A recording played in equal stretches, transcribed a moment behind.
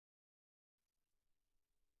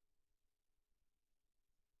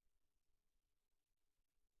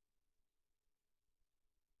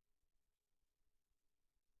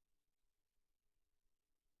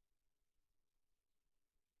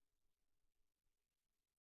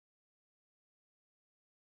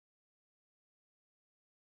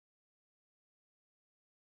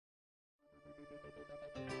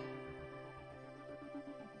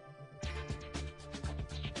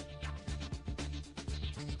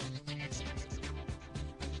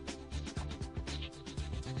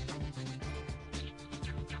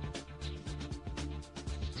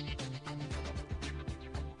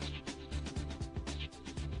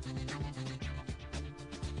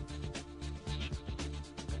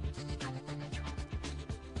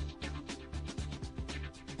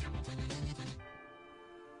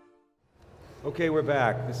Okay, we're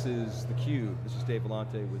back. This is theCUBE. This is Dave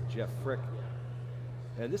Vellante with Jeff Frick.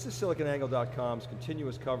 And this is SiliconANGLE.com's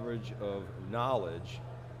continuous coverage of Knowledge,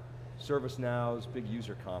 ServiceNow's big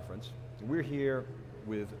user conference. And we're here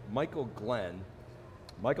with Michael Glenn.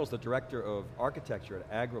 Michael's the Director of Architecture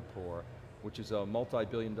at Agropur, which is a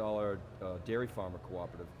multi-billion-dollar dairy farmer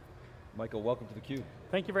cooperative. Michael, welcome to theCUBE.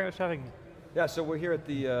 Thank you very much for having me. Yeah, so we're here at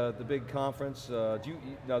the big conference.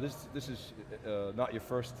 Now this is not your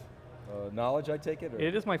first Knowledge, I take it? Or?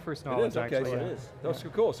 It is my first Knowledge, okay, actually. so it is. That's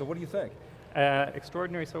cool, so what do you think?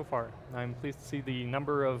 Extraordinary so far. I'm pleased to see the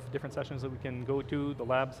number of different sessions that we can go to, the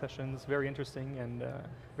lab sessions, very interesting and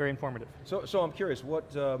very informative. So I'm curious,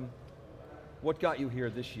 what got you here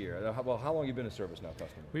this year? How long have you been a ServiceNow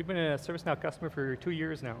customer? We've been a ServiceNow customer for 2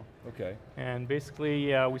 years now. Okay. And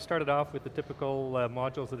basically, we started off with the typical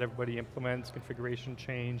modules that everybody implements, configuration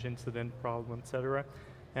change, incident, problem, et cetera.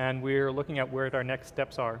 And we're looking at where our next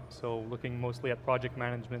steps are. So looking mostly at project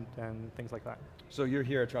management and things like that. So you're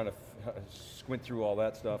here trying to squint through all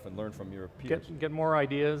that stuff and learn from your peers. Get more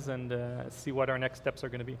ideas and see what our next steps are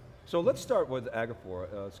going to be. So let's start with Agropur.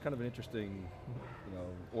 It's kind of an interesting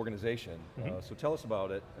organization. So tell us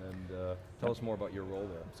about it and tell us more about your role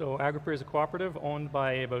there. So Agropur is a cooperative owned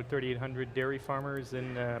by about 3,800 dairy farmers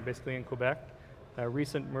in basically in Quebec. A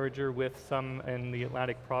recent merger with some in the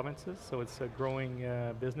Atlantic provinces, so it's a growing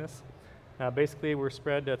business. Basically, we're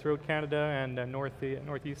spread throughout Canada and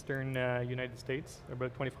northeastern United States.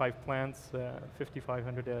 About 25 plants,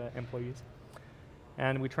 5,500 employees.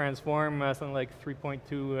 And we transform something like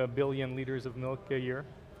 3.2 billion liters of milk a year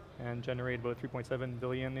and generate about 3.7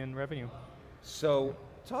 billion in revenue. So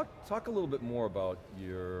talk a little bit more about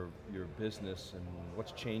your business and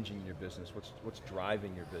what's changing in your business, what's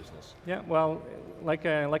driving your business. Yeah, well, like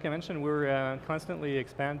I mentioned, we're constantly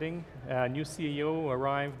expanding. A new CEO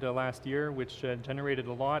arrived last year, which generated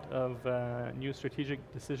a lot of new strategic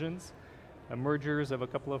decisions, mergers of a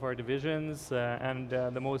couple of our divisions, and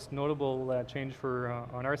the most notable change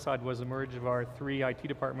on our side was the merge of our 3 IT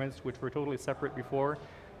departments, which were totally separate before,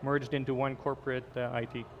 merged into one corporate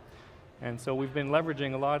IT. And so we've been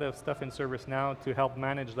leveraging a lot of stuff in ServiceNow to help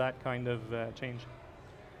manage that kind of change.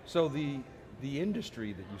 So the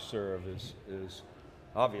industry that you serve is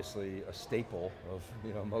obviously a staple of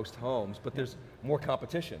most homes, but there's more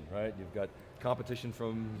competition, right? You've got competition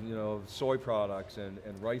from soy products and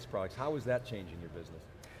rice products. How is that changing your business?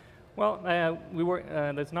 Well,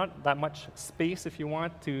 there's not that much space, if you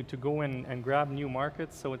want, to go in and grab new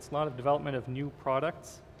markets, so it's a lot of development of new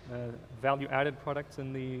products. Value-added products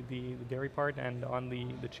in the dairy part and on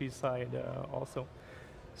the cheese side also.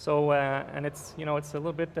 So and it's it's a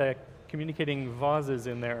little bit communicating vases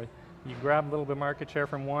in there. You grab a little bit of market share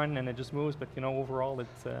from one and it just moves, but overall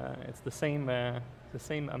it's the same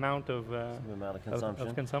amount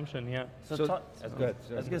of consumption. Yeah. So good.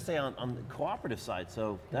 I was going to say on the cooperative side,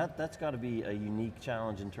 so that's got to be a unique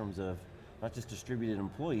challenge in terms of not just distributed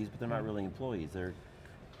employees, but they're not really employees. They're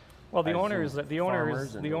well, the owners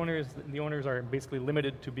are basically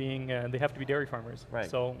limited to being, they have to be dairy farmers. Right.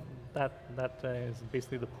 So that is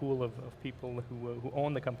basically the pool of people who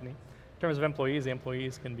own the company. In terms of employees, the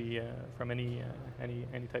employees can be from any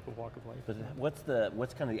type of walk of life. But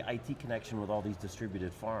what's kind of the IT connection with all these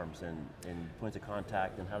distributed farms and points of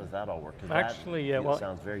contact, and how does that all work? Actually, that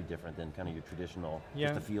sounds very different than kind of your traditional,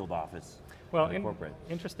 just a field office. Well, corporate.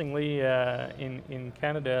 Interestingly, in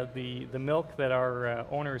Canada, the milk that our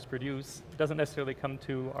owners produce doesn't necessarily come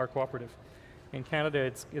to our cooperative. In Canada,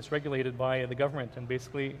 it's regulated by the government, and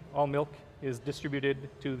basically all milk is distributed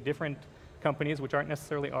to different companies, which aren't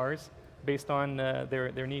necessarily ours, based on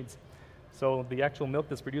their needs. So the actual milk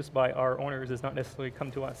that's produced by our owners does not necessarily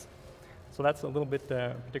come to us. So that's a little bit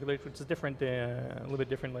particular, which is different, a little bit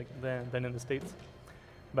different than in the States.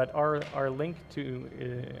 But our link to,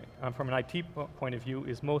 from an IT point of view,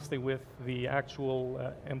 is mostly with the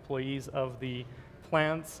actual employees of the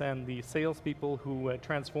plants and the salespeople who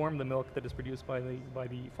transform the milk that is produced by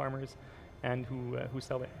the farmers and who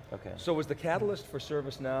sell it. Okay. So was the catalyst for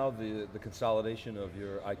ServiceNow the consolidation of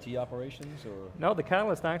your IT operations, or? No, the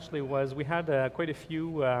catalyst actually was we had quite a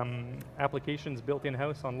few applications built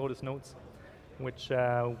in-house on Lotus Notes, which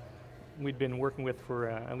we'd been working with for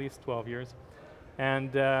at least 12 years.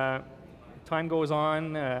 And time goes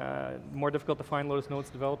on, more difficult to find Lotus Notes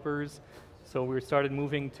developers, so we started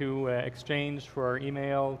moving to Exchange for our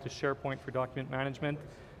email, to SharePoint for document management,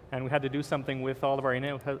 and we had to do something with all of our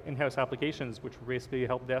in-house applications, which were basically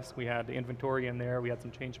help desk. We had inventory in there, we had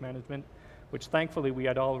some change management, which thankfully we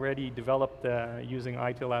had already developed using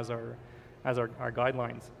ITIL as our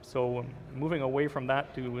guidelines. So moving away from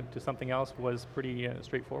that to something else was pretty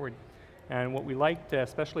straightforward. And what we liked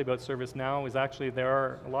especially about ServiceNow is actually there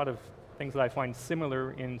are a lot of things that I find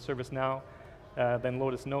similar in ServiceNow than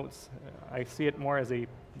Lotus Notes. I see it more as a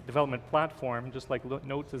development platform, just like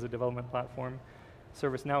Notes is a development platform.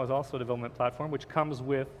 ServiceNow is also a development platform, which comes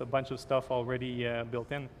with a bunch of stuff already built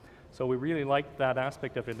in. So we really like that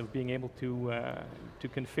aspect of it, of being able to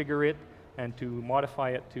configure it and to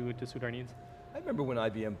modify it to suit our needs. I remember when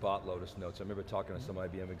IBM bought Lotus Notes, I remember talking to some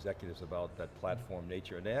IBM executives about that platform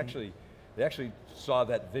nature, and they actually saw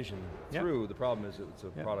that vision through. The problem is it's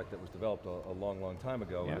a product that was developed a long, long time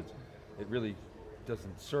ago, and it really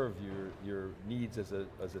doesn't serve your needs as a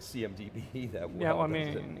CMDB that well. Yeah, well, I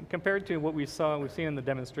mean, compared to what we've seen in the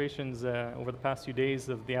demonstrations over the past few days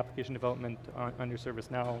of the application development under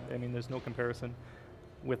ServiceNow, I mean, there's no comparison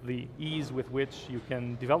with the ease with which you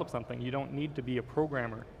can develop something. You don't need to be a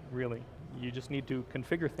programmer, really. You just need to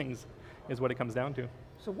configure things, is what it comes down to.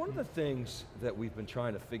 So one of the things that we've been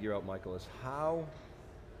trying to figure out, Michael, is how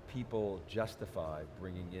people justify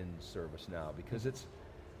bringing in ServiceNow, because it's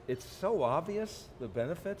so obvious, the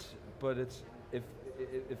benefits, but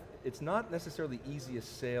it's not necessarily the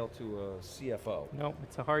easiest sale to a CFO. No,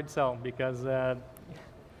 it's a hard sell because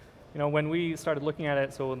you know, when we started looking at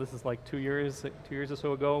it, so this is like 2 years or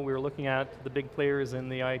so ago, we were looking at the big players in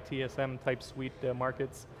the ITSM type suite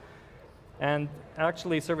markets. And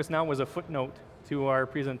actually ServiceNow was a footnote to our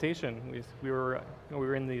presentation. We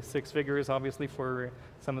were in the six figures, obviously, for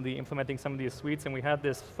implementing some of these suites, and we had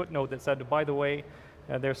this footnote that said, by the way,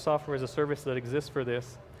 there's software as a service that exists for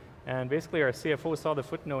this. And basically our CFO saw the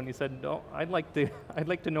footnote and he said, oh, I'd like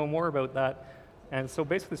to know more about that. And so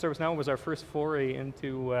basically ServiceNow was our first foray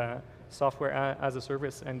into software as a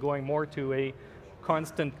service and going more to a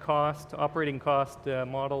constant cost, operating cost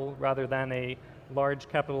model rather than a large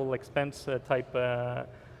capital expense type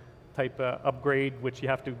upgrade, which you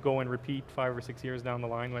have to go and repeat 5 or 6 years down the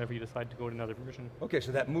line whenever you decide to go to another version. Okay,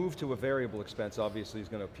 so that move to a variable expense obviously is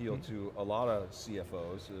going to appeal to a lot of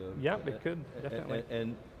CFOs. Yeah, it could, definitely.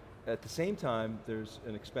 And at the same time, there's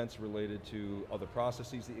an expense related to other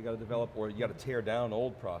processes that you got to develop, or you got to tear down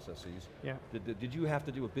old processes. Yeah. Did you have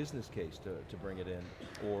to do a business case to bring it in,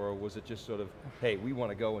 or was it just sort of, hey, we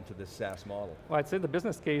want to go into this SaaS model? Well, I'd say the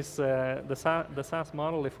business case, the SaaS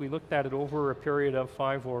model, if we looked at it over a period of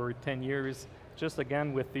 5 or 10 years, just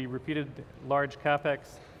again with the repeated large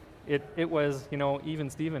CapEx, it was, you know,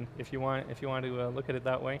 even Steven, if you want to look at it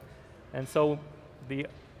that way. And so the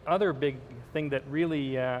other big thing that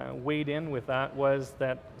really weighed in with that was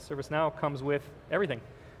that ServiceNow comes with everything.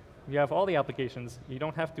 You have all the applications. You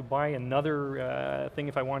don't have to buy another thing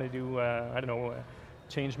if I want to do, I don't know,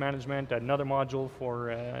 change management, another module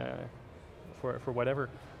for whatever.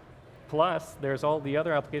 Plus, there's all the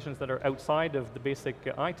other applications that are outside of the basic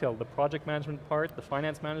ITIL, the project management part, the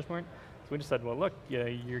finance management. So we just said, well, look,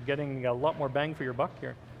 you're getting a lot more bang for your buck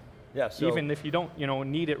here. Yeah, so even if you don't,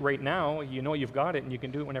 need it right now, you've got it and you can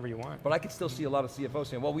do it whenever you want. But I could still see a lot of CFOs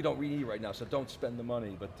saying, well, we don't really need it right now, so don't spend the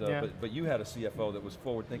money. But you had a CFO that was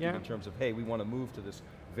forward thinking in terms of, hey, we want to move to this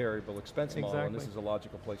variable expense model, and this is a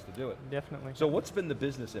logical place to do it. Definitely. So what's been the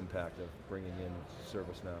business impact of bringing in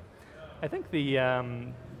ServiceNow? I think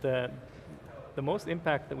the most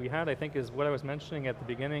impact that we had, I think, is what I was mentioning at the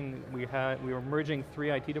beginning. We were merging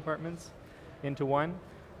 3 IT departments into one.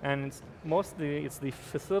 And it's the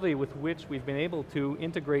facility with which we've been able to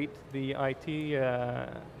integrate the IT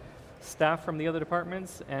staff from the other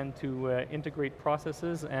departments and to integrate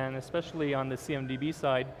processes, and especially on the CMDB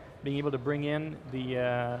side, being able to bring in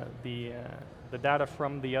the data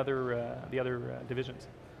from the other divisions.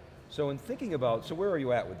 So in thinking about, so where are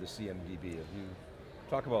you at with the CMDB? Have you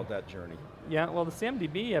talk about that journey? Yeah, well, the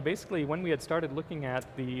CMDB, basically, when we had started looking at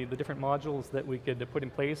the different modules that we could put in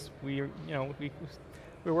place, we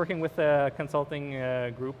were working with a consulting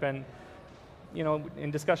group, and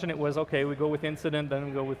in discussion it was, okay, we go with incident, then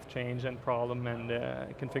we go with change and problem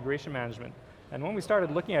and configuration management. And when we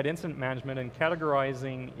started looking at incident management and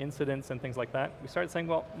categorizing incidents and things like that, we started saying,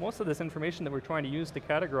 well, most of this information that we're trying to use to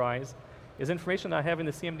categorize is information that I have in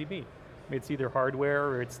the CMDB. It's either hardware,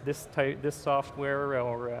 or it's this software,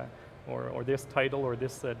 or this title, or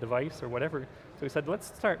this device, or whatever. So we said,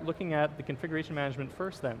 let's start looking at the configuration management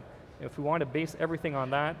first then. If we want to base everything on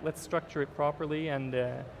that, let's structure it properly and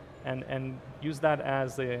use that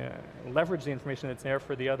as leverage the information that's there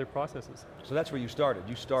for the other processes. So that's where you started.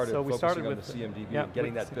 You started focusing on the CMDB and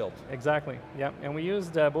getting that built. Exactly. Yeah, and we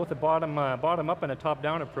used both a bottom up and a top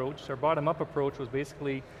down approach. Our bottom up approach was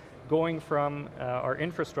basically going from our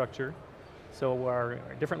infrastructure, so our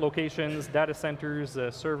different locations, data centers,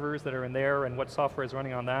 servers that are in there, and what software is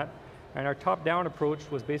running on that. And our top down approach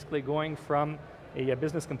was basically going from a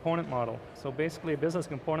business component model. So basically a business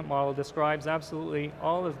component model describes absolutely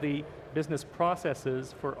all of the business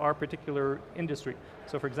processes for our particular industry.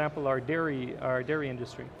 So for example, our dairy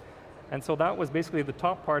industry. And so that was basically the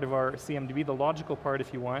top part of our CMDB, the logical part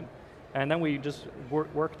if you want. And then we just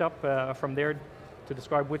worked up from there to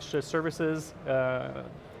describe which services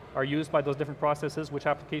are used by those different processes, which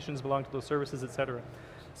applications belong to those services, et cetera.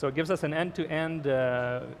 So it gives us an end-to-end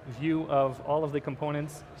view of all of the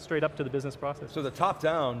components straight up to the business process. So the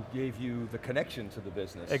top-down gave you the connection to the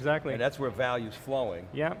business. Exactly. And that's where value's flowing.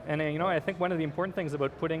 Yeah, and you know, I think one of the important things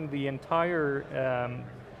about putting the entire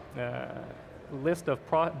list of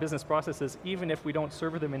business processes, even if we don't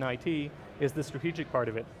serve them in IT, is the strategic part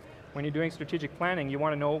of it. When you're doing strategic planning, you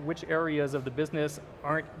want to know which areas of the business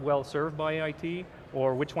aren't well served by IT,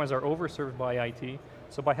 or which ones are overserved by IT.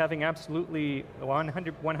 So by having absolutely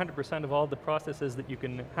 100% of all the processes that you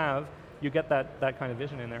can have, you get that kind of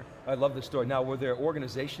vision in there. I love this story. Now, were there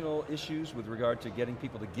organizational issues with regard to getting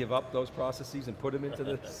people to give up those processes and put them into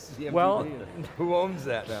the CMDB? Well, who owns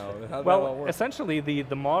that now? How well, that all work? essentially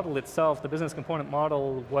the model itself, the business component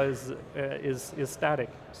model is static.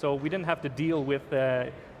 So we didn't have to deal with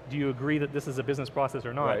do you agree that this is a business process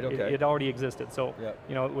or not? Right, okay. It already existed. So yep.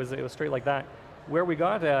 you know, it was straight like that. Where we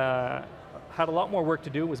got had a lot more work to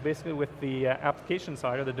do was basically with the application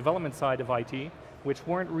side or the development side of IT, which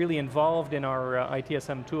weren't really involved in our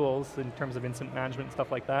ITSM tools in terms of incident management and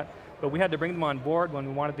stuff like that. But we had to bring them on board when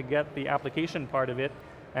we wanted to get the application part of it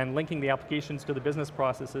and linking the applications to the business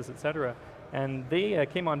processes, et cetera. And they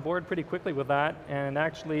came on board pretty quickly with that, and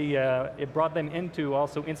actually it brought them into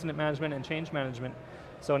also incident management and change management.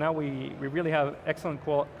 So now we really have excellent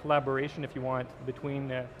collaboration, if you want, between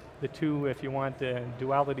the two, if you want,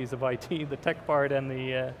 dualities of IT, the tech part and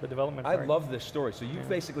the development part. I love this story. So you've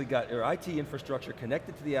basically got your IT infrastructure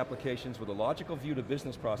connected to the applications with a logical view to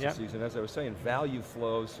business processes, and as I was saying, value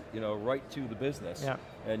flows right to the business,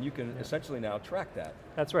 and you can essentially now track that.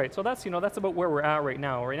 That's right, so that's about where we're at right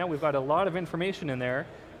now. Right now we've got a lot of information in there,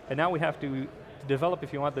 and now we have to develop,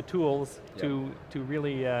 if you want, the tools to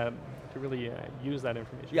really use that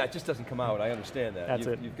information. Yeah, it just doesn't come out, I understand that.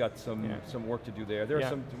 That's You've got some work to do there. There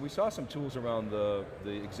are we saw some tools around the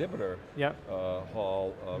exhibitor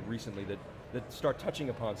hall recently that start touching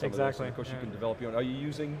upon some of this, and of course you can develop your own. Are you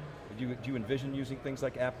using, do you envision using things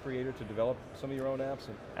like App Creator to develop some of your own apps?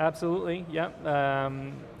 Absolutely, yeah.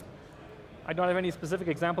 I don't have any specific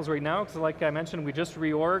examples right now, because like I mentioned, we just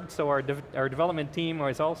reorged, so our development team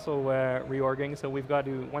is also reorging, so we've got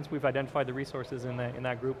to, once we've identified the resources in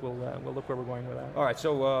that group, we'll look where we're going with that. All right,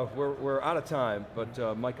 so we're out of time,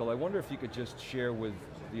 but Michael, I wonder if you could just share with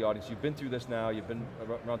the audience, you've been through this now, you've been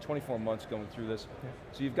around 24 months going through this,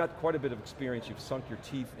 so you've got quite a bit of experience, you've sunk your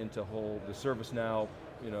teeth into the ServiceNow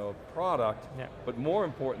product, but more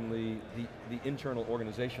importantly, the internal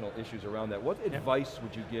organizational issues around that. What advice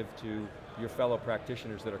would you give to your fellow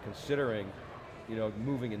practitioners that are considering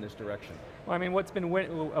moving in this direction? Well, I mean, what's been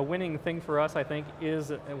a winning thing for us, I think,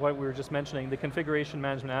 is what we were just mentioning, the configuration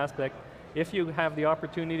management aspect. If you have the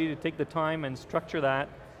opportunity to take the time and structure that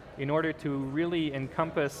in order to really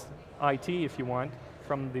encompass IT, if you want,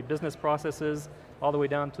 from the business processes all the way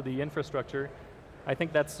down to the infrastructure, I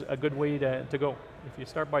think that's a good way to go. If you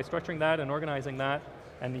start by structuring that and organizing that,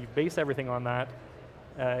 and you base everything on that,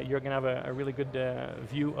 you're going to have a really good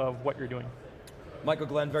view of what you're doing. Michael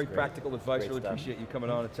Glenn, very practical advice. Really appreciate you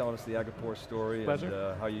coming on and telling us the Agropur story and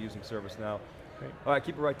how you're using ServiceNow. Great. All right,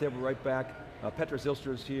 keep it right there, we'll be right back. Petra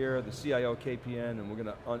Zylstra is here, the CIO KPN, and we're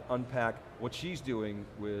going to unpack what she's doing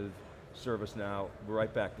with ServiceNow. We'll be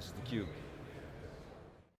right back, this is theCUBE.